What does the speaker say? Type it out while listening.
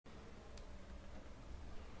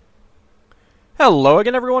Hello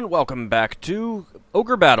again, everyone. Welcome back to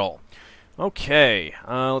Ogre Battle. Okay,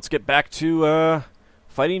 let's get back to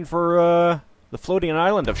fighting for the floating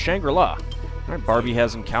island of Shangri-La. Alright, Barbie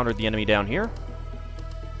has encountered the enemy down here.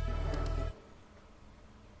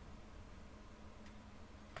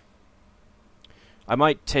 I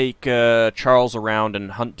might take Charles around and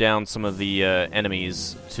hunt down some of the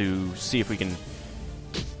enemies to see if we can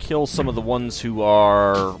kill some of the ones who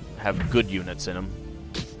have good units in them.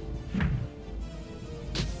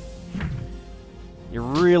 You're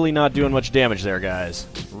really not doing much damage there, guys.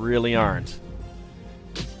 Really aren't.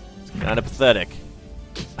 It's kind of pathetic.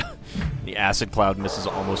 The acid cloud misses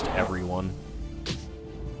almost everyone.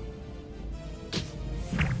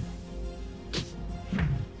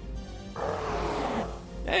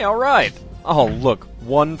 Hey, alright! Oh, look.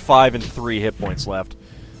 1, 5, and 3 hit points left.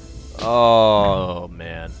 Oh,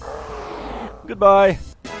 man. Goodbye!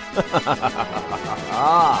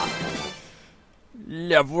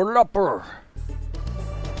 Level upper!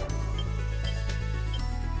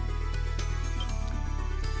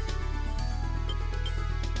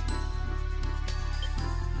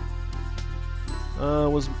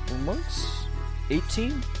 Was monks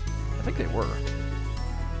 18? I think they were.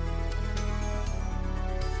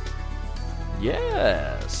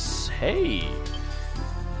 Yes! Hey!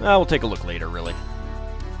 We'll take a look later, really.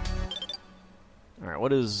 Alright,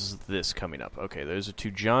 what is this coming up? Okay, those are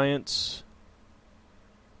two giants.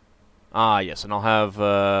 Ah, yes, and I'll have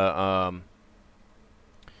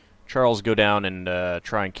Charles go down and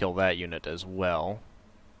try and kill that unit as well.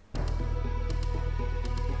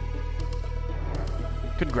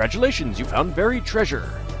 Congratulations, you found buried treasure.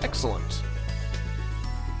 Excellent.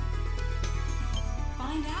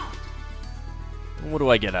 Find out. What do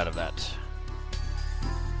I get out of that?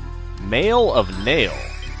 Mail of Nail.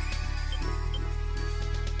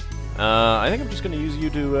 I think I'm just going to use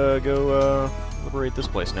you to go liberate this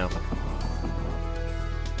place now.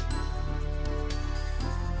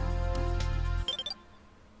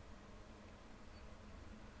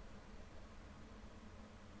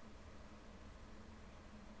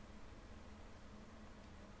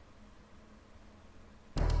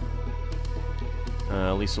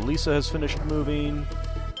 Lisa has finished moving.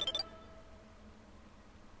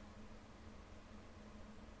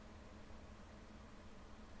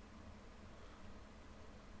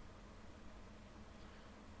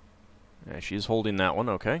 Yeah, she's holding that one,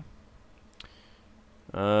 okay.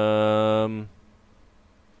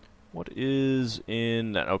 What is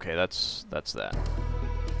in that? Okay, that's that.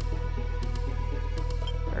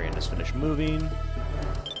 Arian has finished moving.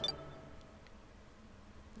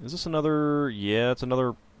 Is this another... Yeah, it's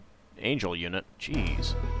another angel unit.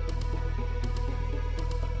 Jeez.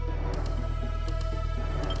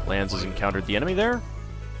 Lance has encountered the enemy there.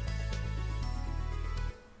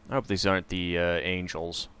 I hope these aren't the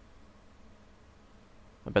angels.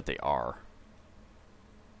 I bet they are.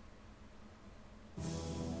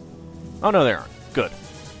 Oh, no, they aren't. Good.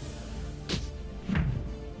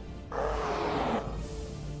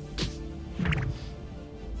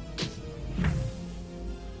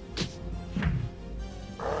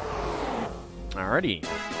 Alrighty.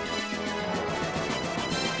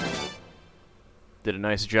 Did a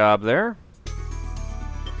nice job there.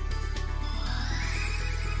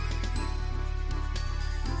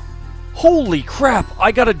 Holy crap!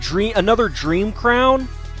 I got another dream crown?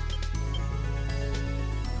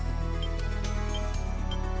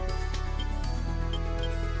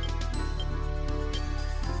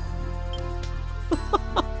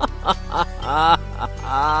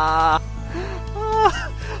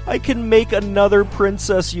 I can make another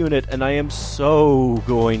princess unit, and I am so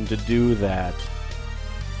going to do that.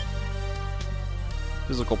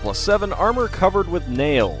 Physical +7, armor covered with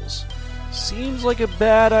nails. Seems like a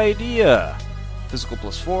bad idea. Physical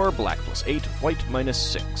 +4, black +8, white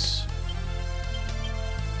 -6.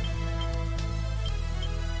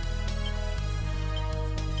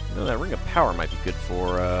 You know, that Ring of Power might be good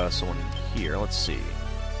for someone here. Let's see.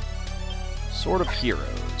 Sword of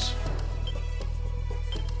Heroes.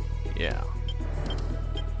 Yeah.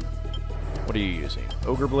 What are you using?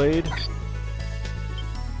 Ogre Blade?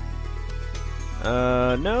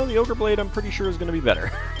 No, the Ogre Blade I'm pretty sure is going to be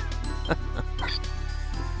better.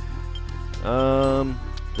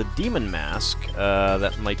 The Demon Mask,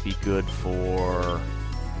 that might be good for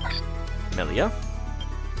Melia.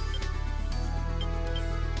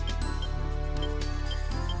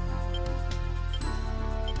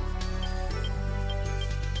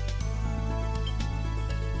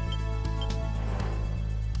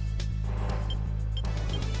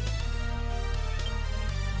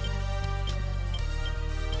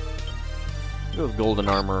 Go with golden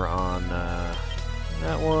armor on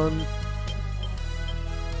That one.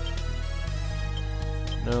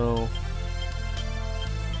 No.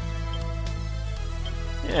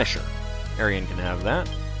 Yeah, sure. Arian can have that.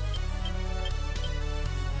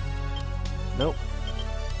 Nope.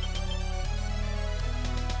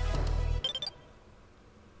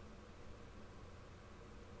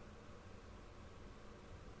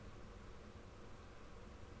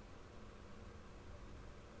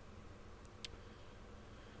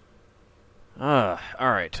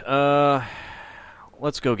 Alright.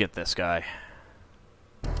 Let's go get this guy.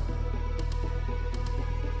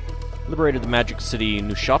 Liberated the Magic City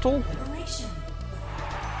Neuchâtel. Liberation.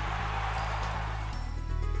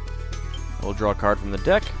 I will draw a card from the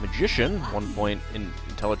deck. Magician, 1 point in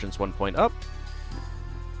intelligence, 1 point up.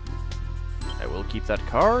 I will keep that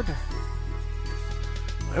card.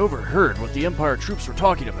 I overheard what the Empire troops were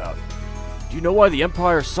talking about. Do you know why the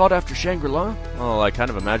Empire sought after Shangri-La? Well, I kind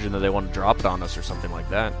of imagine that they want to drop it on us or something like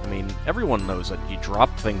that. I mean, everyone knows that you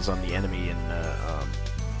drop things on the enemy in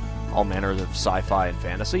all manners of sci-fi and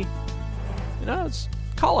fantasy. You know, it's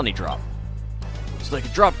colony drop. So they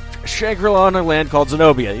could drop Shangri-La on a land called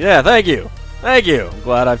Zenobia. Yeah, thank you. Thank you. I'm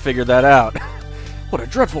glad I figured that out. What a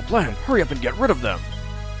dreadful plan. Hurry up and get rid of them.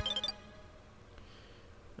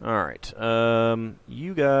 Alright.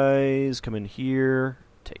 You guys come in here.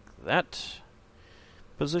 Take that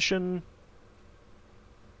position.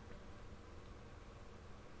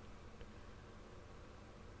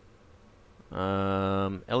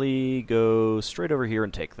 Ellie, go straight over here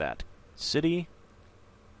and take that. City.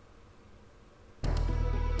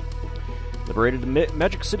 Liberated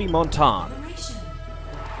Magic City Montan. Liberation.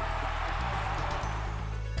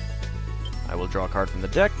 I will draw a card from the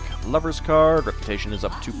deck. Lover's card. Reputation is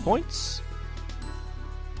up 2 points.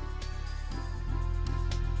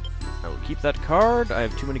 I will keep that card. I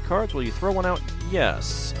have too many cards. Will you throw one out?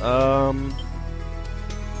 Yes.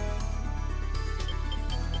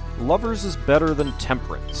 Lovers is better than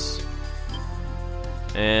Temperance.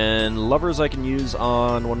 And Lovers I can use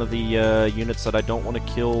on one of the units that I don't want to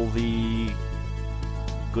kill the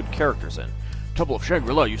good characters in. Temple of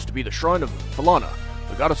Shangri-La used to be the shrine of Falana,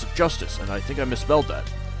 the goddess of justice, and I think I misspelled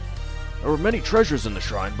that. There were many treasures in the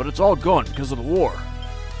shrine, but it's all gone because of the war.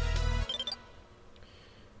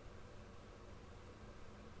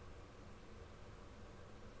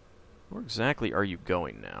 Where exactly are you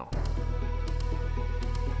going now?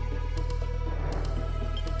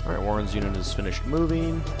 Alright, Warren's unit is finished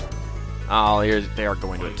moving. Oh, they are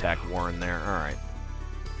going to attack Warren there. Alright.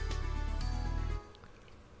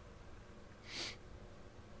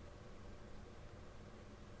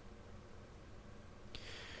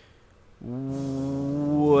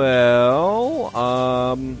 Well,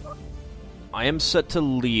 I am set to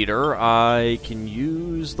leader. I can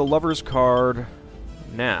use the Lover's card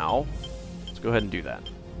now. Let's go ahead and do that.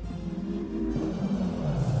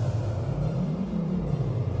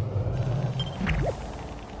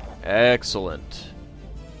 Excellent.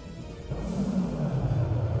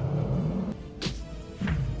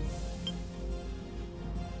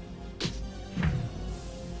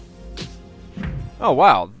 Oh,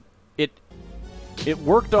 wow. It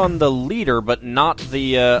worked on the leader, but not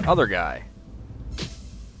the other guy.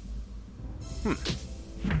 I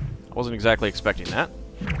wasn't exactly expecting that.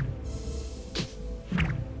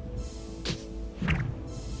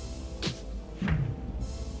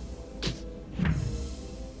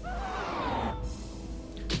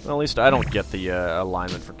 Well, at least I don't get the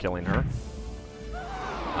alignment for killing her.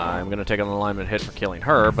 I'm going to take an alignment hit for killing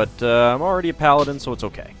her, but I'm already a paladin, so it's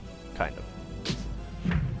okay. Kind of.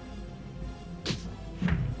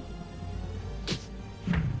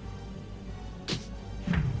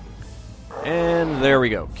 And there we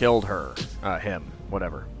go. Killed her. Him.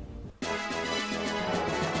 Whatever.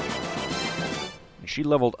 She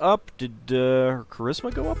leveled up. Did her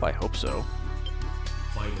charisma go up? I hope so.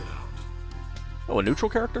 Fight it out. Oh, a neutral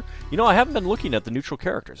character? You know, I haven't been looking at the neutral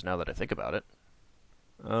characters now that I think about it.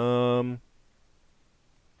 We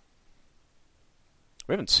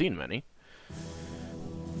haven't seen many.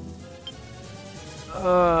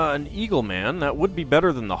 An Eagle Man. That would be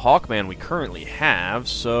better than the Hawk Man we currently have,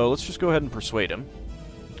 so let's just go ahead and persuade him.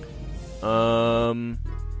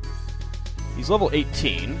 He's level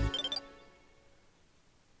 18.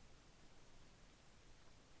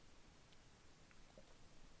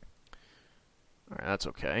 Alright, that's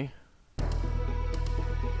okay.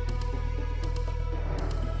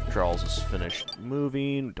 Charles is finished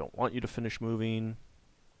moving. Don't want you to finish moving.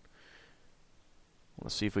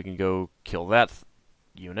 Let's see if we can go kill that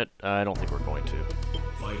unit. I don't think we're going to.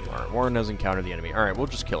 Alright, Warren has encountered the enemy. Alright, we'll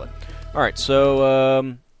just kill it. Alright,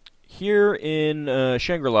 so, here in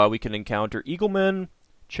Shangri-La, we can encounter eaglemen,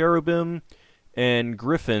 cherubim, and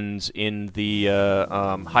griffins in the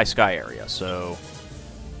high sky area. So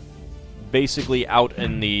basically out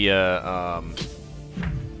in the...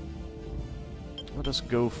 let us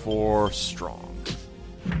go for strong.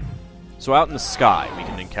 So out in the sky, we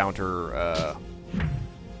can encounter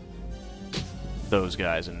those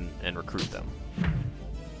guys and recruit them.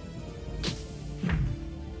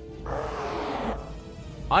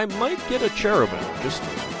 I might get a cherubim, just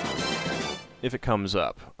if it comes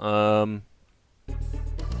up.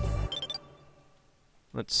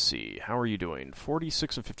 Let's see, how are you doing?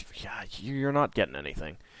 46 and 50. Yeah, you're not getting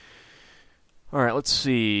anything. Alright, let's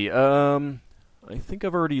see. I think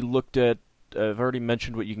I've already looked at... I've already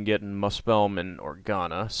mentioned what you can get in Muspelm and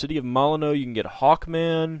Organa. City of Molyneux, you can get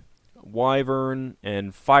Hawkman, Wyvern,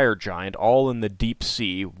 and Fire Giant, all in the deep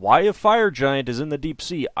sea. Why a Fire Giant is in the deep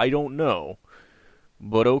sea, I don't know.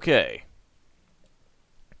 But okay.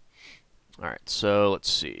 Alright, so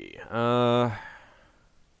let's see.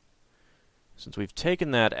 Since we've taken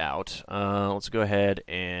that out, let's go ahead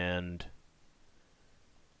and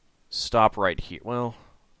stop right here. Well,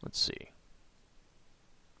 let's see.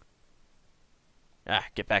 Ah,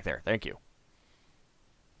 get back there. Thank you.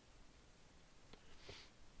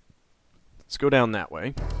 Let's go down that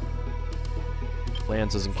way.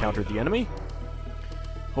 Lands has encountered the enemy.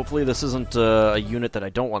 Hopefully this isn't a unit that I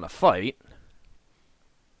don't want to fight.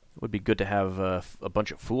 It would be good to have a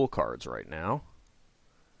bunch of fool cards right now.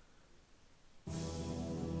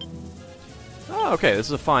 Oh, okay, this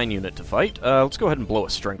is a fine unit to fight. Let's go ahead and blow a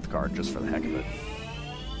strength card just for the heck of it.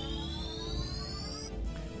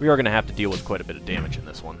 We are going to have to deal with quite a bit of damage in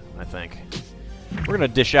this one, I think. We're going to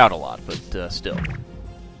dish out a lot, but still.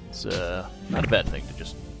 It's not a bad thing to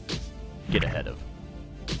just get ahead of.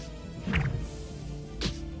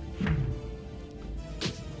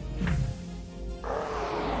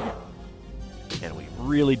 And we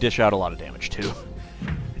really dish out a lot of damage, too.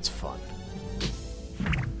 It's fun.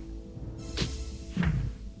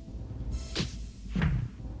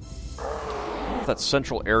 If that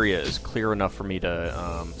central area is clear enough for me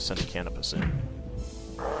to send a Canopus in.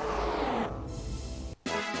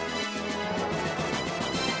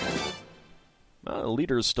 The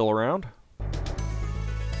leader is still around.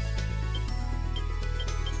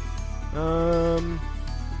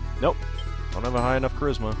 Nope. Don't have a high enough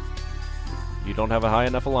charisma. You don't have a high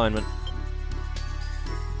enough alignment.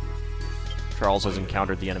 Charles has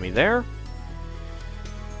encountered the enemy there.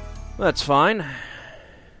 That's fine.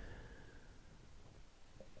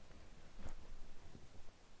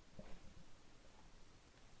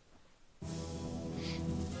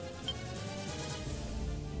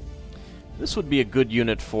 This would be a good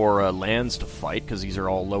unit for lands to fight, because these are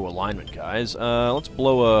all low alignment guys. Let's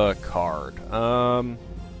blow a card. We've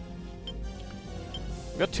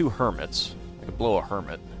got 2 hermits. I could blow a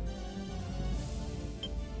hermit.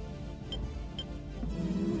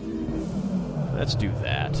 Let's do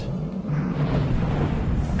that.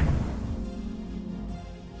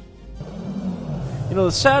 You know,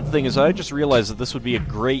 the sad thing is I just realized that this would be a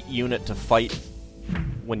great unit to fight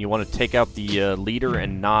when you want to take out the leader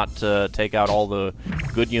and not take out all the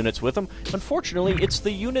good units with him. Unfortunately, it's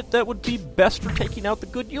the unit that would be best for taking out the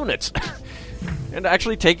good units. And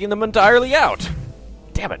actually taking them entirely out.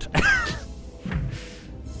 Damn it.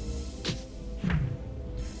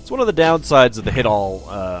 It's one of the downsides of the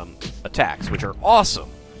hit-all attacks, which are awesome,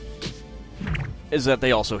 is that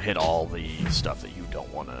they also hit all the stuff that you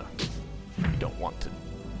don't want to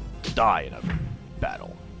die in a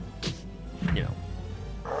battle. You know.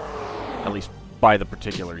 At least by the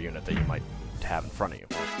particular unit that you might have in front of you.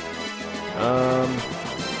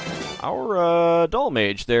 Our Dull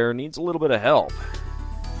Mage there needs a little bit of help.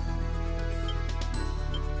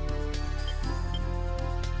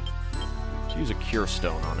 Let's use a Cure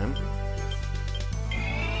Stone on him.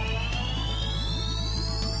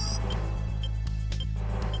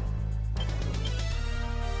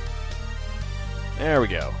 There we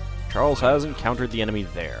go. Charles has encountered the enemy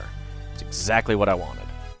there. It's exactly what I wanted.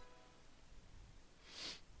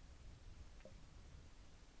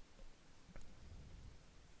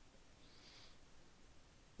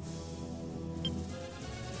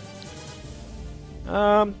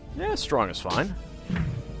 Yeah, strong is fine.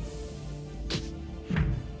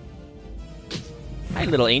 Hi,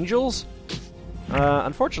 little angels.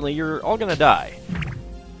 Unfortunately, you're all gonna die.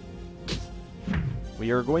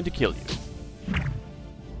 We are going to kill you.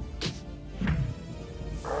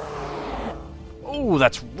 Oh,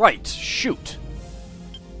 that's right! Shoot!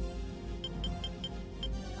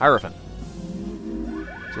 Hierophant.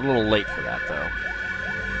 It's a little late for that, though.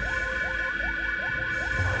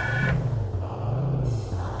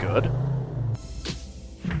 good.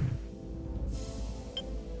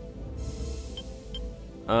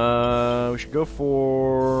 We should go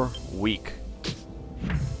for weak.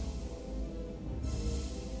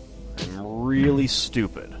 I'm really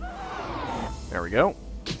stupid. There we go.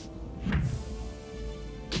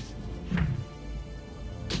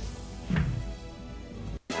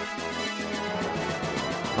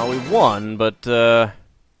 Well, we won, but not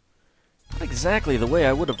exactly the way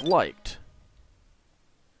I would have liked.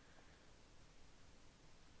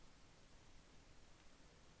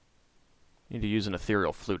 Need to use an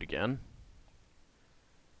ethereal flute again.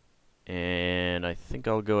 And I think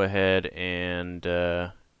I'll go ahead and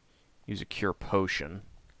use a cure potion.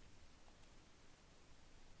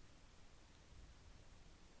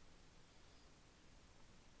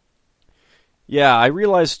 Yeah, I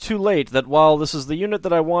realized too late that while this is the unit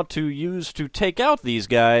that I want to use to take out these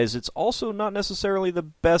guys, it's also not necessarily the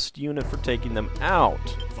best unit for taking them out.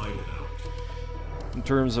 Fight it out. In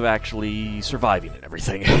terms of actually surviving and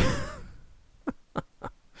everything.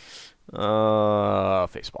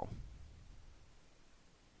 Facepalm.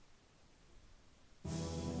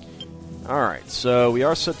 Alright, so we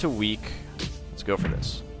are set to weak. Let's go for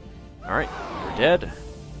this. Alright, you're dead.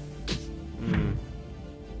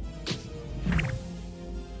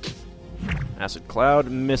 Acid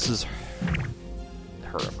Cloud misses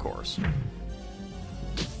her, of course.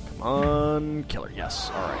 Come on, kill her.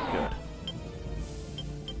 Yes, alright, good.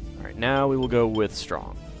 Alright, now we will go with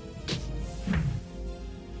Strong.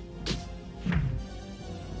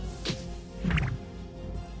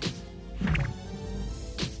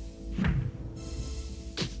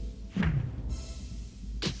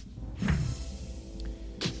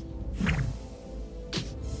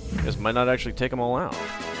 Guess might not actually take them all out.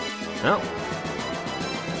 No.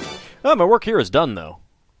 Oh, my work here is done, though.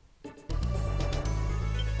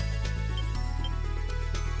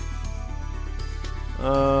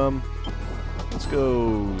 Let's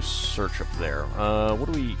go search up there.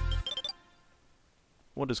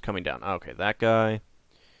 What is coming down? Okay, that guy.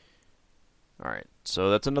 Alright, so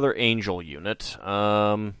that's another angel unit.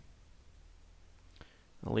 I'll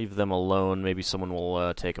leave them alone. Maybe someone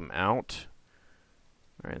will take them out.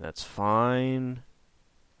 Alright, that's fine.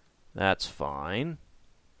 That's fine.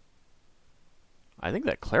 I think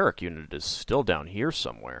that cleric unit is still down here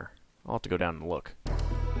somewhere. I'll have to go down and look.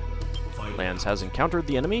 Lance has encountered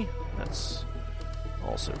the enemy. That's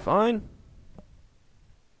also fine.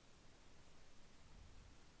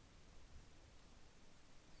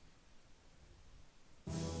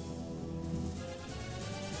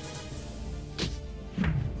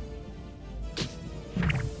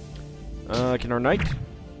 Can our knight?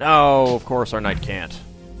 No, of course our knight can't.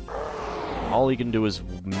 All he can do is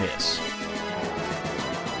miss.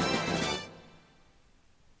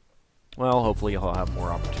 Well, hopefully he'll have more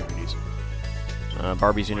opportunities.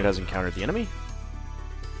 Barbie's unit has encountered the enemy.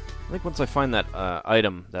 I think once I find that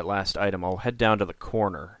item, that last item, I'll head down to the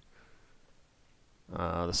corner.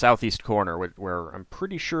 The southeast corner, where I'm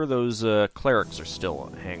pretty sure those clerics are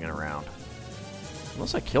still hanging around.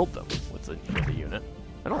 Unless I killed them with the unit.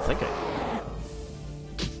 I don't think I did.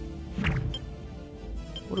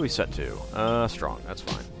 What do we set to? Strong, that's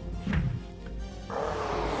fine.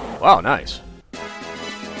 Wow, nice.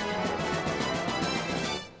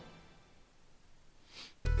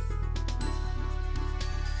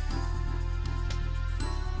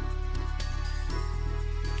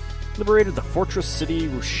 Liberated the fortress city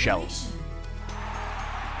Rochelle.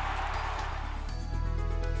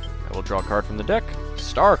 I will draw a card from the deck.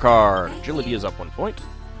 Star card. Agility is up 1 point.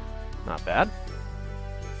 Not bad.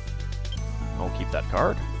 I'll keep that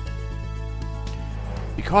card.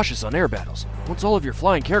 Be cautious on air battles. Once all of your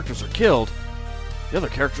flying characters are killed, the other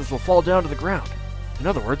characters will fall down to the ground. In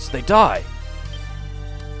other words, they die.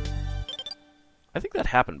 I think that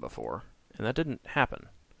happened before, and that didn't happen.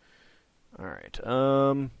 Alright,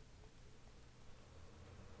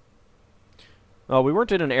 well, we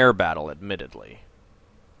weren't in an air battle, admittedly.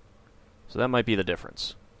 So that might be the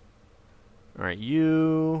difference. Alright,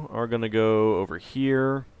 you are going to go over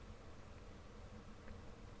here.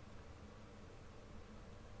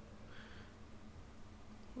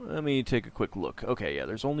 Let me take a quick look. Okay, yeah,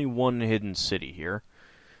 there's only one hidden city here.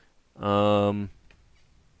 I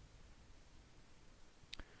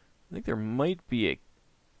think there might be a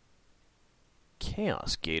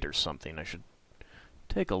Chaos Gate or something I should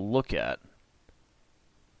take a look at.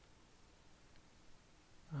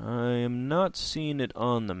 I am not seeing it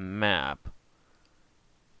on the map.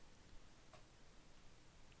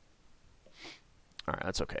 Alright,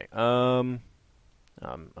 that's okay. I'm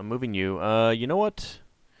moving you. You know what?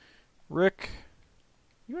 Rick,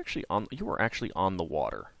 you were actually on the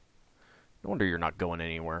water. No wonder you're not going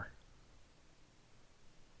anywhere.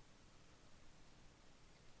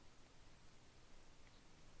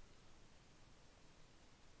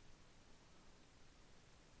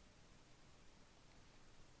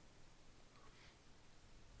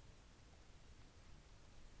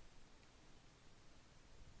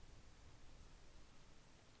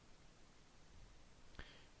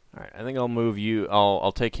 Alright, I think I'll move you...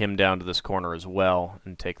 I'll take him down to this corner as well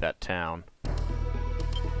and take that town.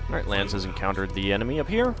 Alright, Lance has encountered the enemy up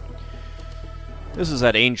here. This is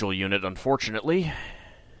that angel unit, unfortunately.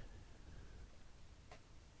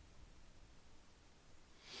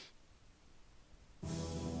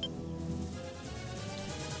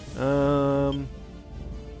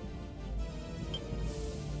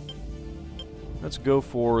 Let's go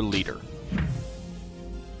for leader.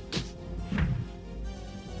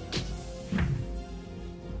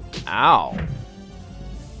 Ow.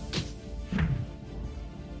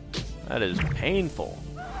 That is painful.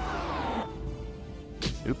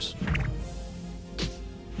 Oops.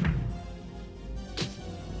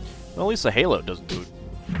 Well, at least the Halo doesn't do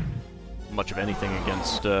much of anything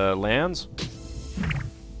against lands.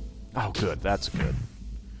 Oh, good. That's good.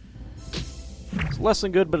 It's less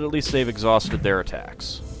than good, but at least they've exhausted their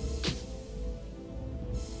attacks.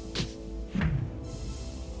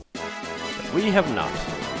 But we have not.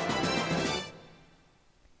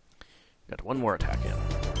 Got one more attack in.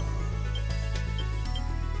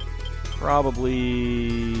 Probably...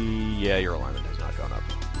 yeah, your alignment has not gone up.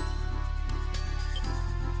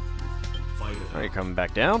 Alright, you're coming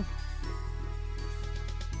back down.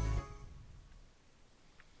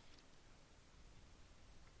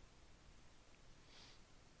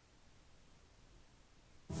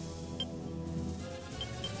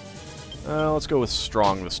 Let's go with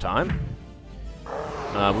strong this time.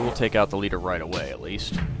 We will take out the leader right away, at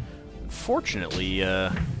least. Unfortunately,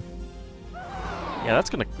 yeah,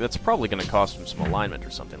 that's probably gonna cost him some alignment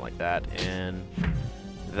or something like that, and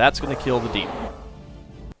that's gonna kill the demon.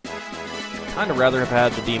 Kind of rather have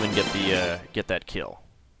had the demon get that kill.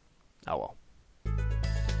 Oh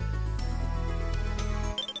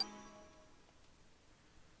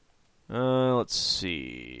well. Let's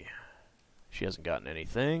see. She hasn't gotten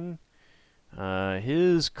anything.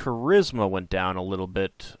 His charisma went down a little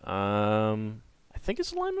bit. I think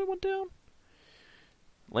his alignment went down.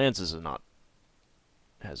 Lance's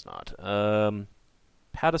has not.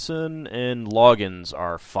 Pattison and Loggins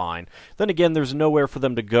are fine. Then again, there's nowhere for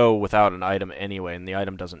them to go without an item anyway, and the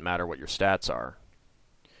item doesn't matter what your stats are.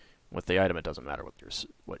 With the item, it doesn't matter what your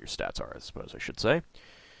stats are, I suppose I should say.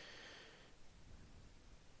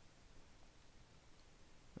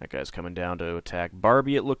 That guy's coming down to attack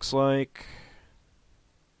Barbie, it looks like.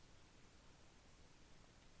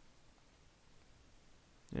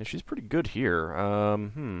 Yeah, she's pretty good here. I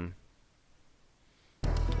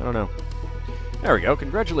don't know. There we go.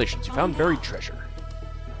 Congratulations, you found buried treasure.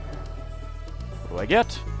 What do I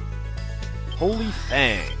get? Holy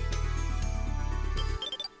Fang.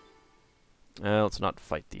 Let's not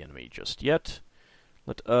fight the enemy just yet.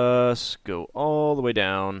 Let us go all the way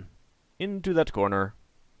down into that corner.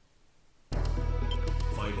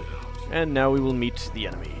 Fight it out. And now we will meet the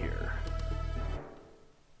enemy here.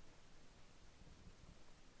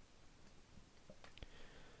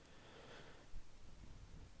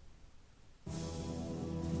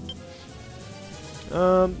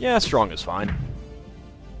 Yeah, strong is fine.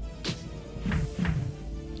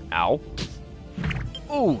 Ow.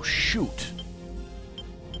 Oh, shoot.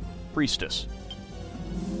 Priestess.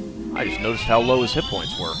 I just noticed how low his hit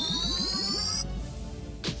points were.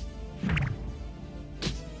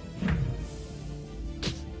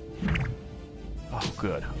 Oh,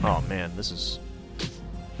 good. Oh, man, this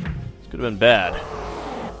could have been bad.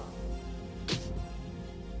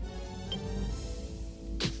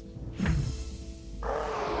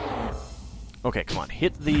 Okay, come on.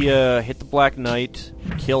 Hit the Black Knight.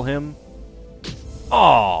 Kill him.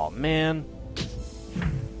 Oh, man.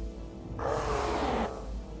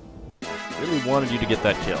 Really wanted you to get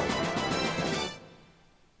that kill.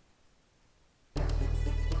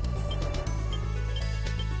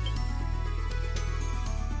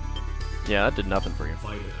 Yeah, that did nothing for you.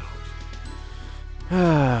 Fight it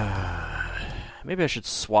out. Maybe I should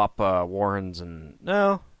swap Warren's and...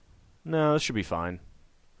 No, this should be fine.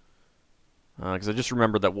 Because I just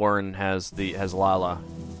remembered that Warren has Lala.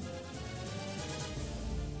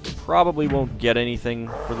 Probably won't get anything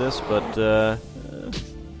for this, but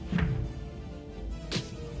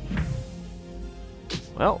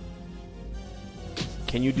well,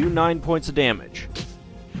 can you do 9 points of damage?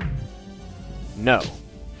 No,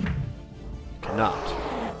 you cannot.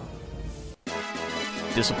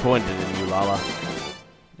 Disappointed in you, Lala.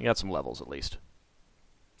 You got some levels, at least.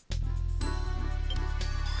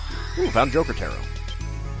 Ooh, found Joker Tarot.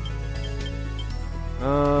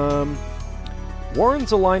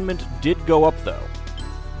 Warren's alignment did go up, though.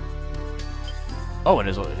 Oh, and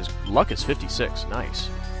his luck is 56. Nice.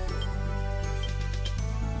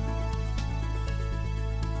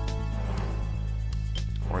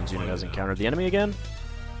 Warren's unit has encountered the enemy again.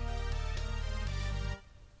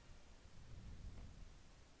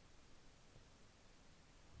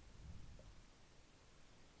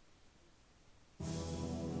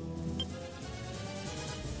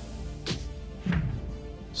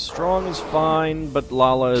 Strong is fine, but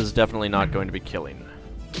Lala is definitely not going to be killing.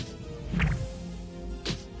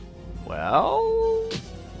 Well...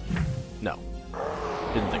 no.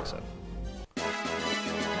 Didn't think so.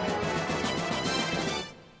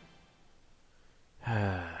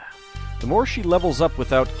 The more she levels up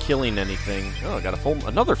without killing anything... oh, I got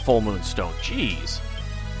another full moon stone. Jeez.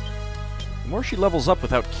 The more she levels up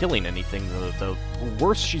without killing anything, the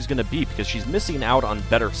worse she's going to be, because she's missing out on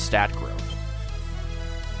better stat growth.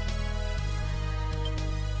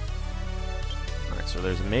 Alright, so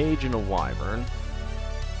there's a mage and a wyvern.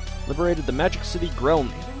 Liberated the Magic City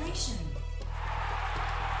Grelny.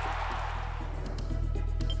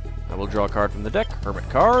 I will draw a card from the deck. Hermit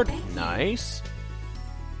card. Nice.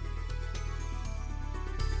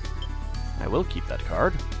 I will keep that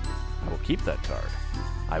card. I will keep that card.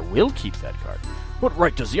 I will keep that card. What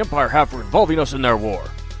right does the Empire have for involving us in their war?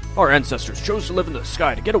 Our ancestors chose to live in the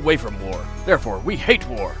sky to get away from war. Therefore, we hate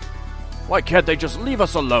war. Why can't they just leave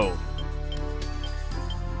us alone?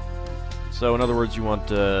 So, in other words, you want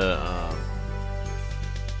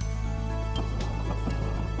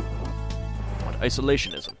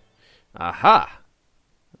isolationism. Aha!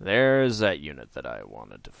 There's that unit that I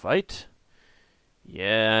wanted to fight.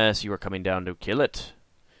 Yes, you are coming down to kill it.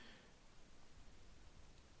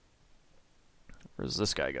 Where's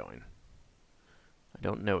this guy going? I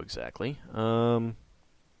don't know exactly. That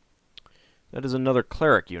is another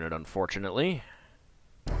cleric unit, unfortunately.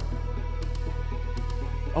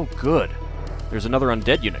 Oh, good. There's another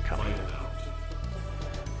undead unit coming.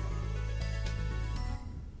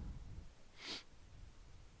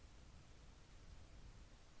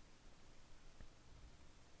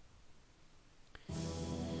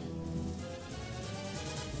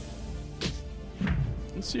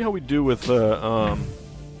 Let's see how we do with,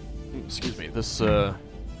 excuse me, this unit.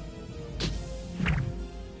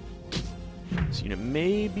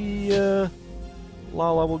 Maybe,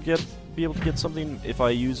 Lala will be able to get something if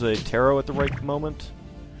I use a tarot at the right moment.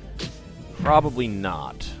 Probably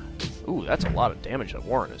not. Ooh, that's a lot of damage that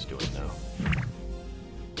Warren is doing now.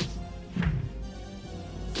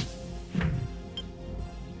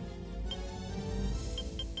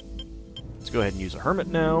 Let's go ahead and use a hermit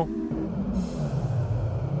now.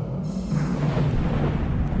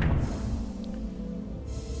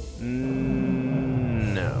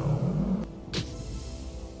 No.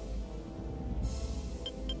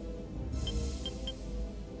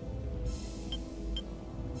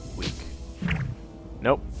 Weak.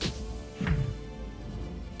 Nope.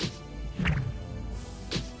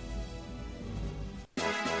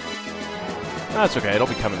 That's okay, it'll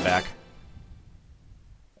be coming back.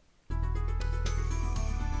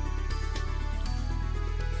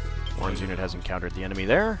 Warren's unit has encountered the enemy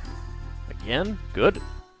there. Again, good.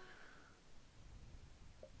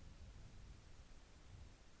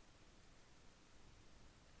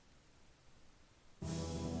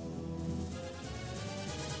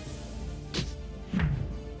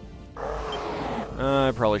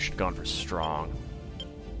 I probably should have gone for strong.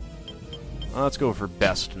 Let's go for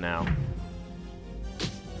best now.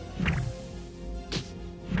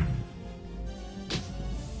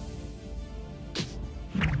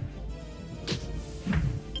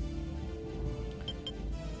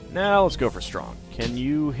 Now let's go for strong. Can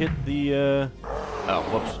you hit the, oh,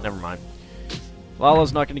 whoops, never mind.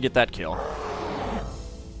 Lala's not going to get that kill.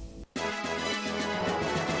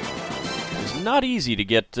 It's not easy to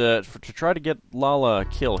get, to try to get Lala a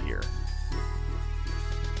kill here.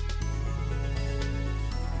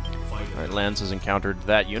 Alright, Lance has encountered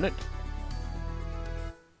that unit.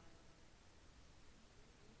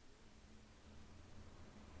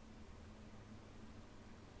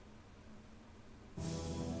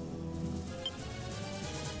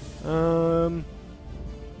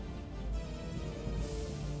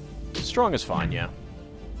 Strong is fine, yeah.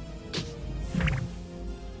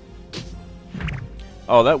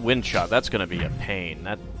 Oh, that wind shot, that's gonna be a pain.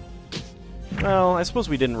 That... well, I suppose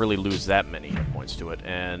we didn't really lose that many hit points to it,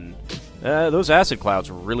 and those acid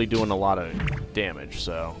clouds were really doing a lot of damage,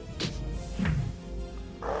 so...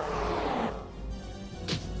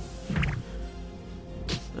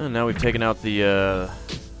 And now we've taken out the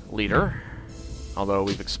leader, although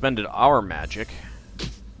we've expended our magic.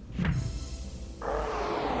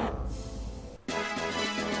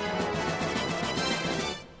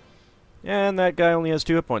 And that guy only has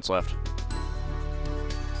 2 hit points left.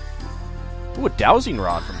 Ooh, a dowsing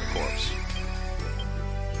rod from the corpse.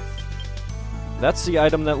 That's the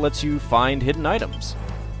item that lets you find hidden items.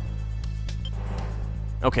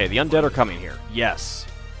 Okay, the undead are coming here. Yes.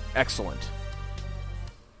 Excellent.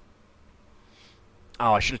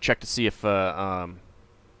 Oh, I should have checked to see if, tried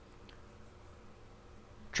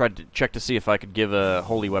to check to see if I could give a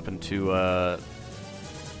holy weapon to,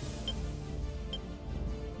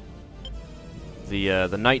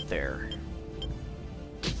 the knight there.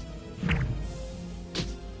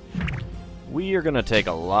 We are gonna take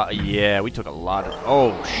a lot. Yeah, we took a lot of.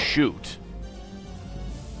 Oh shoot!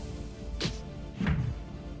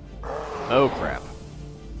 Oh crap!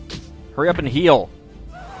 Hurry up and heal.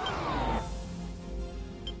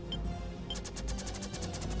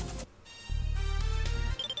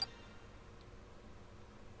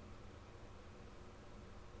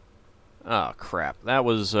 Oh crap! That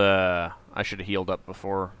was. I should have healed up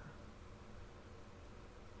before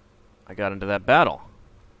I got into that battle.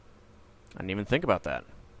 I didn't even think about that.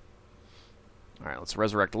 Alright, let's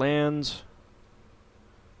resurrect lands.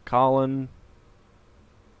 Colin.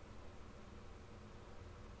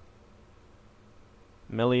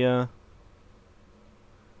 Melia.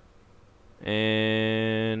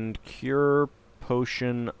 And cure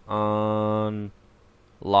potion on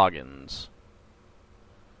Loggins.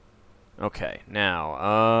 Okay,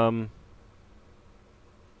 now,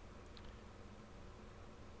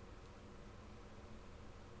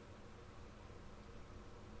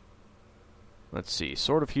 let's see.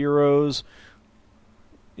 Sword of Heroes.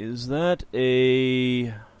 Is that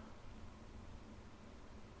a...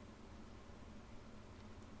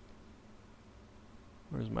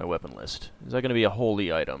 Where's my weapon list? Is that going to be a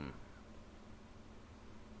holy item?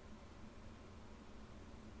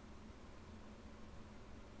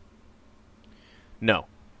 No,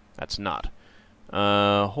 that's not.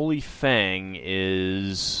 Holy Fang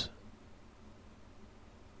is...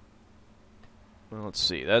 Well, let's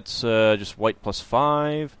see. That's just white plus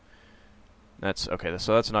 5. That's okay.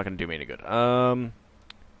 So that's not going to do me any good.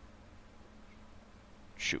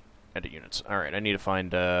 Shoot. Edit units. All right. I need to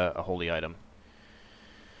find a holy item.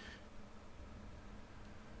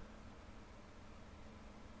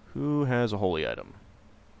 Who has a holy item?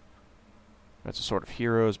 That's a Sword of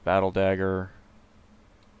Heroes, Battle Dagger.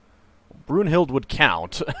 Brunhild would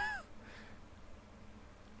count.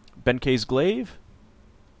 Benkei's Glaive?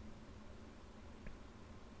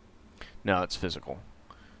 No, it's physical.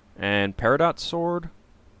 And Peridot's Sword?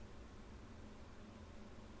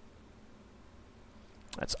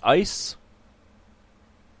 That's ice.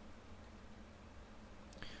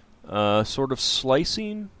 Sword of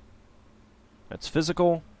Slicing? That's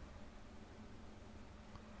physical.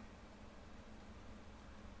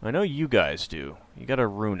 I know you guys do. You got a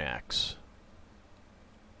rune axe.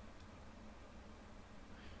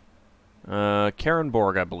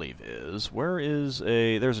 Karenborg, I believe, is. Where is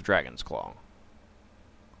a... There's a Dragon's Claw.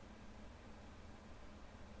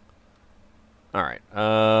 Alright,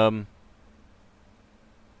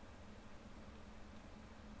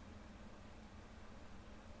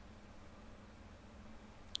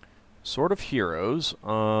 Sword of Heroes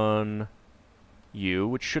on you,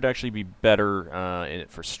 which should actually be better in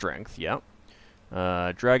it for strength, yeah.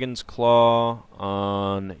 Dragon's Claw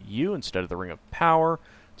on you instead of the Ring of Power.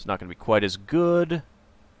 It's not going to be quite as good.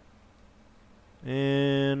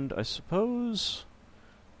 And I suppose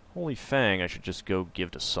Holy Fang I should just go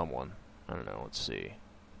give to someone. I don't know, let's see.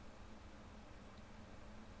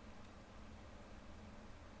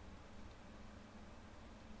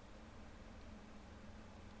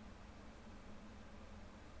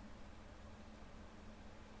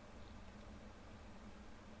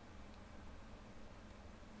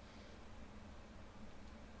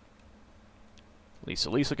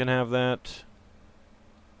 Lisa can have that.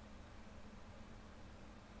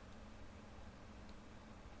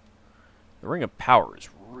 The Ring of Power is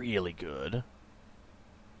really good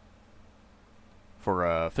for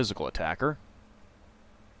a physical attacker.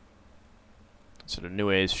 Instead of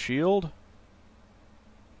Nue's Shield,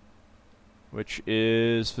 which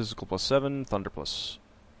is physical plus 7, thunder plus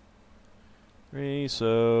 3,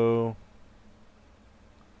 so...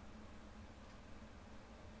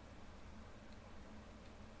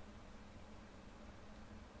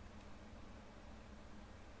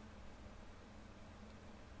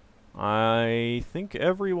 I think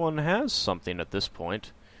everyone has something at this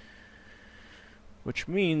point. Which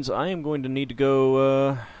means I am going to need to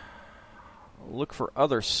go look for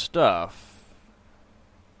other stuff.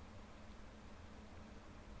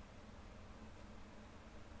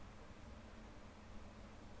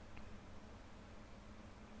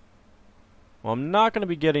 Well, I'm not going to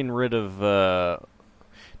be getting rid of...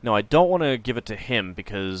 No, I don't want to give it to him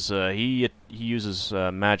because he uses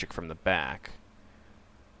magic from the back.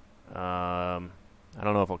 I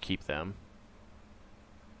don't know if I'll keep them.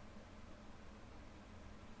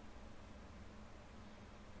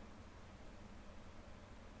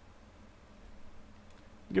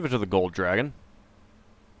 Give it to the AuldDragon.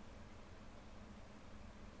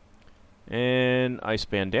 And Ice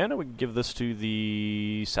Bandana, we can give this to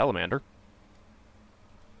the Salamander.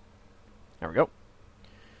 There we go.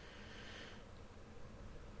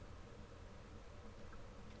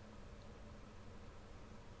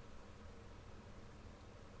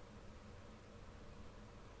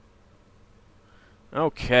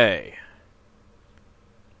 Okay.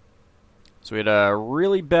 So we had a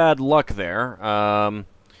really bad luck there.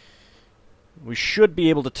 We should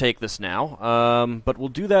be able to take this now, but we'll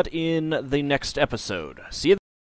do that in the next episode. See you then.